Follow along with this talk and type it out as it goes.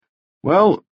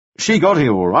Well, she got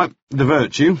here all right, the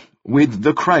Virtue, with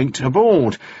the crate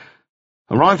aboard.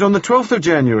 Arrived on the 12th of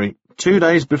January, 2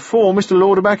 days before Mr.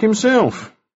 Lauderback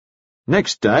himself.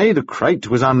 Next day, the crate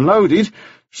was unloaded,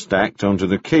 stacked onto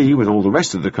the quay with all the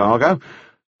rest of the cargo,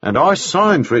 and I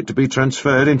signed for it to be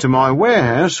transferred into my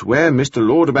warehouse where Mr.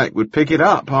 Lauderback would pick it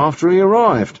up after he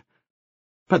arrived.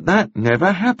 But that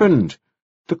never happened.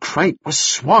 The crate was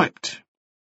swiped.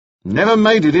 Never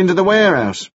made it into the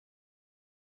warehouse.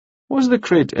 Was the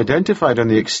crate identified on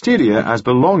the exterior as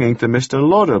belonging to Mr.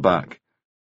 Lauderback?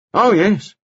 Oh,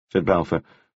 yes, said Balfour.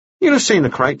 You'd have seen the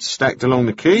crates stacked along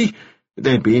the quay.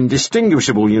 They'd be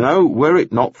indistinguishable, you know, were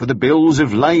it not for the bills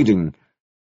of lading.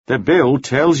 The bill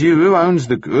tells you who owns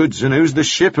the goods and who's the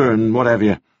shipper and what have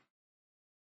you.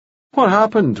 What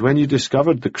happened when you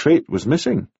discovered the crate was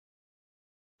missing?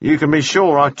 You can be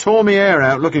sure I tore my hair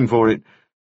out looking for it.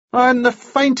 I hadn't the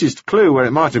faintest clue where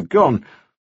it might have gone.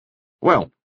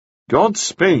 Well,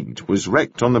 Godspeed was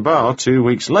wrecked on the bar 2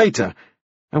 weeks later,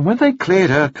 and when they cleared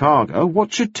her cargo,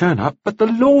 what should turn up but the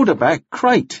Lauderback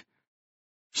crate?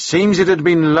 Seems it had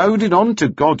been loaded on to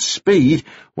Godspeed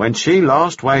when she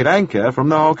last weighed anchor from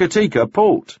the Hokitika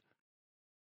port.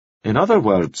 In other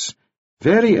words,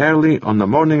 very early on the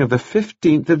morning of the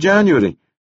 15th of January.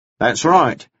 That's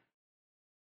right.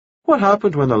 What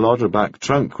happened when the Lauderback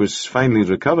trunk was finally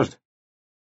recovered?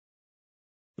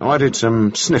 I did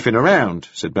some sniffing around,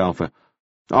 said Balfour.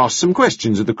 Asked some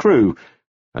questions of the crew,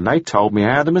 and they told me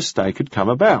how the mistake had come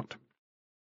about.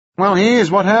 Well,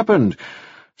 here's what happened.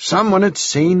 Someone had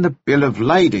seen the bill of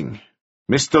lading,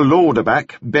 Mr.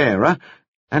 Lauderback, bearer,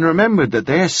 and remembered that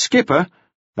their skipper,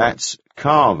 that's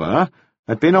Carver,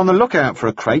 had been on the lookout for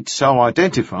a crate so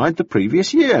identified the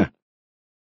previous year.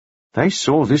 They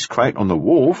saw this crate on the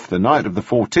wharf the night of the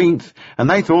 14th, and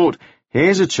they thought,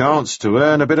 here's a chance to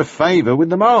earn a bit of favour with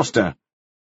the master.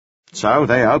 So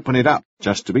they open it up,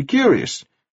 just to be curious.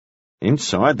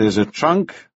 Inside there's a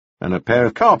trunk and a pair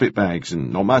of carpet bags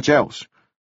and not much else.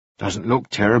 Doesn't look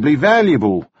terribly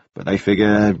valuable, but they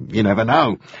figure you never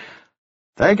know.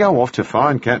 They go off to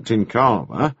find Captain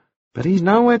Carver, but he's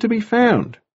nowhere to be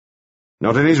found.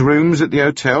 Not in his rooms at the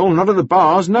hotel, not at the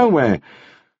bars, nowhere.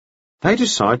 They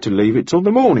decide to leave it till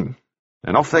the morning,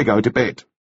 and off they go to bed.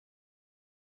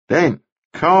 Then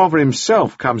Carver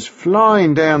himself comes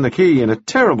flying down the quay in a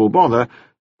terrible bother,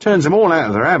 turns them all out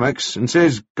of their hammocks, and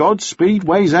says Godspeed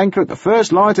weighs anchor at the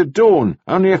first light of dawn,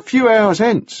 only a few hours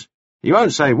hence. He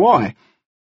won't say why.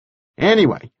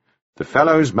 Anyway, the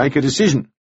fellows make a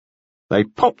decision. They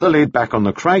pop the lid back on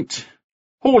the crate,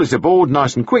 haul it aboard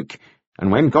nice and quick,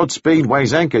 and when Godspeed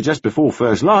weighs anchor just before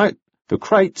first light, the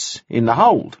crate's in the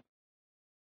hold.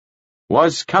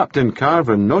 Was Captain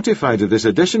Carver notified of this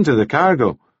addition to the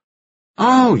cargo?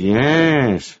 Oh,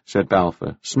 yes, said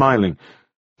Balfour, smiling.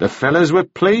 The fellows were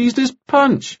pleased as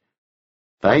punch.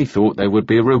 They thought there would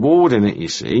be a reward in it, you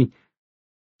see.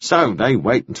 So they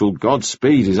wait until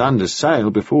Godspeed is under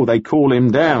sail before they call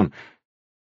him down.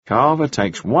 Carver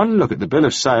takes one look at the bill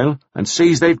of sale and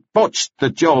sees they've botched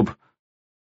the job.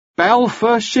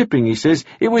 Balfour Shipping, he says.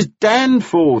 It was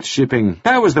Danforth Shipping.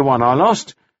 That was the one I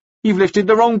lost. You've lifted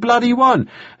the wrong bloody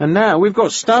one, and now we've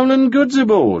got stolen goods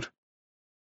aboard.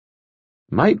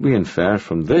 Might we infer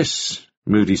from this,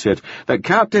 Moody said, that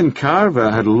Captain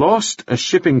Carver had lost a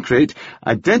shipping crate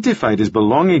identified as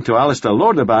belonging to Alistair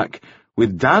Lauderback,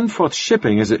 with Danforth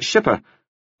Shipping as its shipper,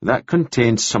 that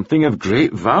contained something of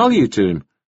great value to him.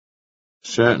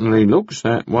 Certainly looks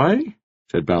that way,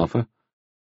 said Balfour.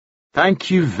 Thank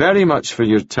you very much for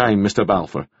your time, Mr.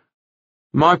 Balfour.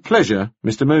 My pleasure,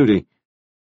 Mr. Moody.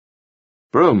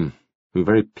 Broom, who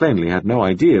very plainly had no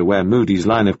idea where Moody's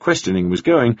line of questioning was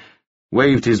going,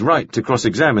 waived his right to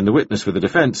cross-examine the witness for the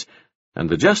defence, and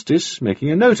the justice,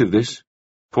 making a note of this,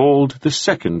 called the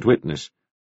second witness.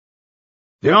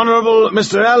 The Honourable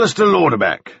Mr. Alistair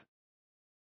Lauderback.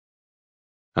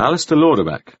 Alistair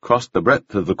Lauderback crossed the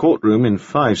breadth of the courtroom in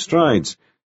 5 strides.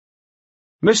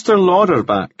 Mr.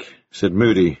 Lauderback, said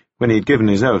Moody, when he had given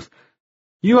his oath,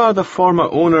 you are the former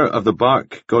owner of the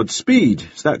bark Godspeed,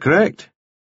 is that correct?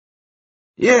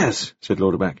 Yes, said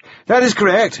Lauderback, that is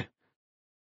correct.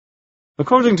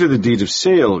 According to the deed of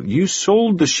sale, you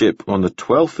sold the ship on the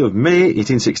 12th of May,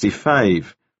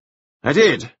 1865. I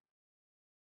did.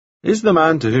 Is the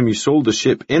man to whom you sold the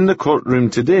ship in the courtroom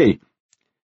today?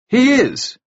 He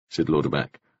is, said Lauderback.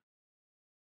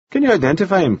 Can you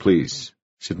identify him, please?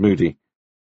 Said Moody.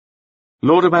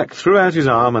 Lauderback threw out his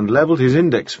arm and levelled his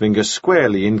index finger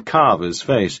squarely in Carver's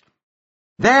face.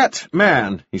 That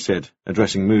man, he said,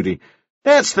 addressing Moody.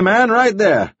 That's the man right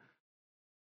there.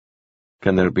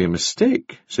 Can there be a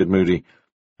mistake? Said Moody.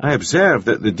 I observed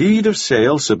that the deed of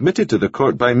sale submitted to the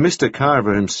court by Mr.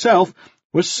 Carver himself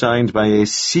was signed by a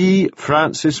C.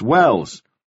 Francis Wells.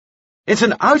 It's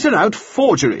an out-and-out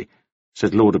forgery,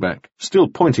 said Lauderback, still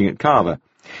pointing at Carver.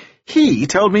 He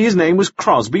told me his name was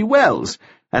Crosby Wells,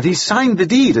 and he signed the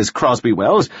deed as Crosby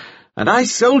Wells, and I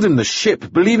sold him the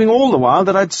ship, believing all the while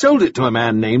that I'd sold it to a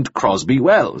man named Crosby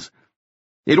Wells.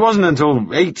 It wasn't until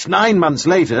 8-9 months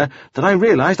later that I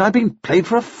realized I'd been played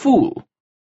for a fool.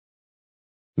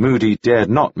 Moody dared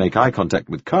not make eye contact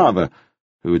with Carver,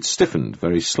 who had stiffened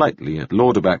very slightly at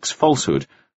Lauderback's falsehood.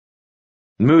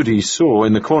 Moody saw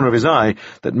in the corner of his eye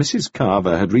that Mrs.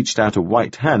 Carver had reached out a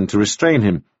white hand to restrain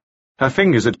him. Her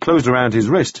fingers had closed around his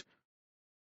wrist.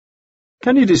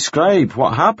 "Can you describe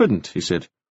what happened?" he said.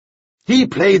 "He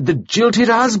played the jilted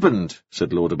husband,"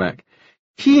 said Lauderback.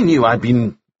 "He knew I'd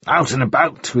been out and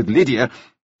about with Lydia.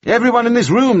 Everyone in this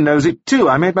room knows it, too.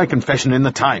 I made my confession in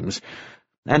the Times.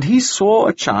 And he saw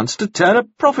a chance to turn a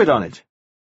profit on it.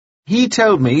 He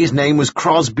told me his name was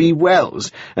Crosby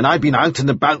Wells, and I'd been out and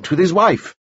about with his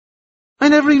wife. I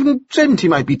never even dreamt he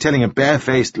might be telling a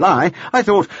barefaced lie. I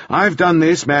thought, I've done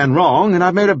this man wrong, and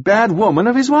I've made a bad woman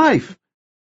of his wife."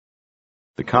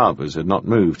 The Carvers had not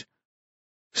moved.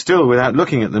 Still without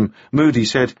looking at them, Moody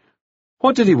said,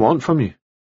 "What did he want from you?"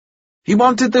 "He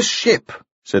wanted the ship,"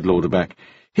 said Lauderback.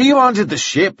 "He wanted the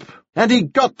ship, and he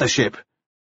got the ship.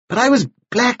 But I was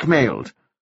blackmailed.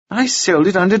 I sold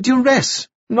it under duress,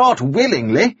 not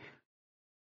willingly."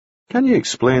 "Can you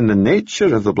explain the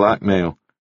nature of the blackmail?"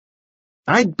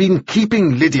 "I'd been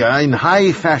keeping Lydia in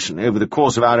high fashion over the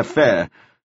course of our affair,"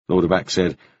 Lauderback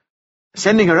said,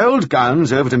 "sending her old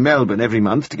gowns over to Melbourne every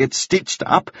month to get stitched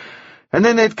up, and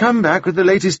then they'd come back with the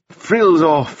latest frills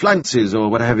or flounces or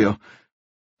what have you.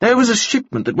 There was a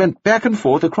shipment that went back and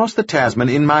forth across the Tasman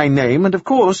in my name, and of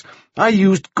course I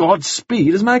used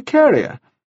Godspeed as my carrier.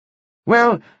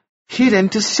 Well, he'd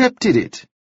intercepted it.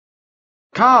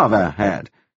 Carver had.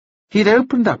 He'd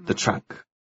opened up the trunk,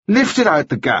 lifted out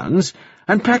the gowns,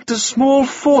 and packed a small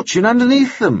fortune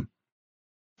underneath them.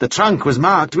 The trunk was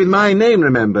marked with my name,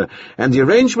 remember, and the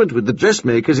arrangement with the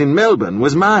dressmakers in Melbourne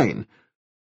was mine.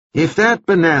 If that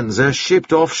bonanza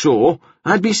shipped offshore,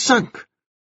 I'd be sunk.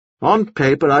 On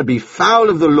paper, I'd be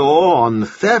foul of the law on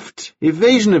theft,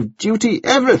 evasion of duty,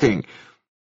 everything.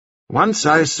 Once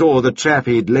I saw the trap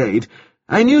he'd laid,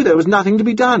 I knew there was nothing to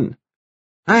be done.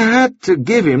 I had to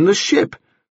give him the ship.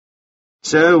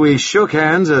 So we shook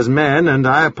hands as men, and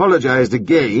I apologized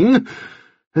again,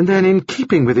 and then in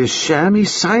keeping with his sham, he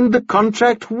signed the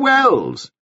contract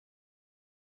Wells."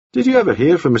 "Did you ever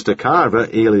hear from Mr. Carver,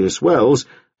 alias Wells,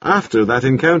 after that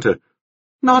encounter?"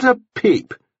 "Not a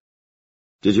peep."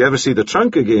 "Did you ever see the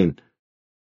trunk again?"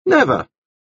 "Never."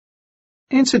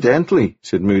 "Incidentally,"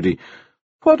 said Moody,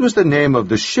 "what was the name of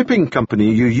the shipping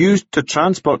company you used to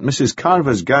transport Mrs.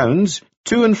 Carver's gowns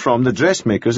to and from the dressmakers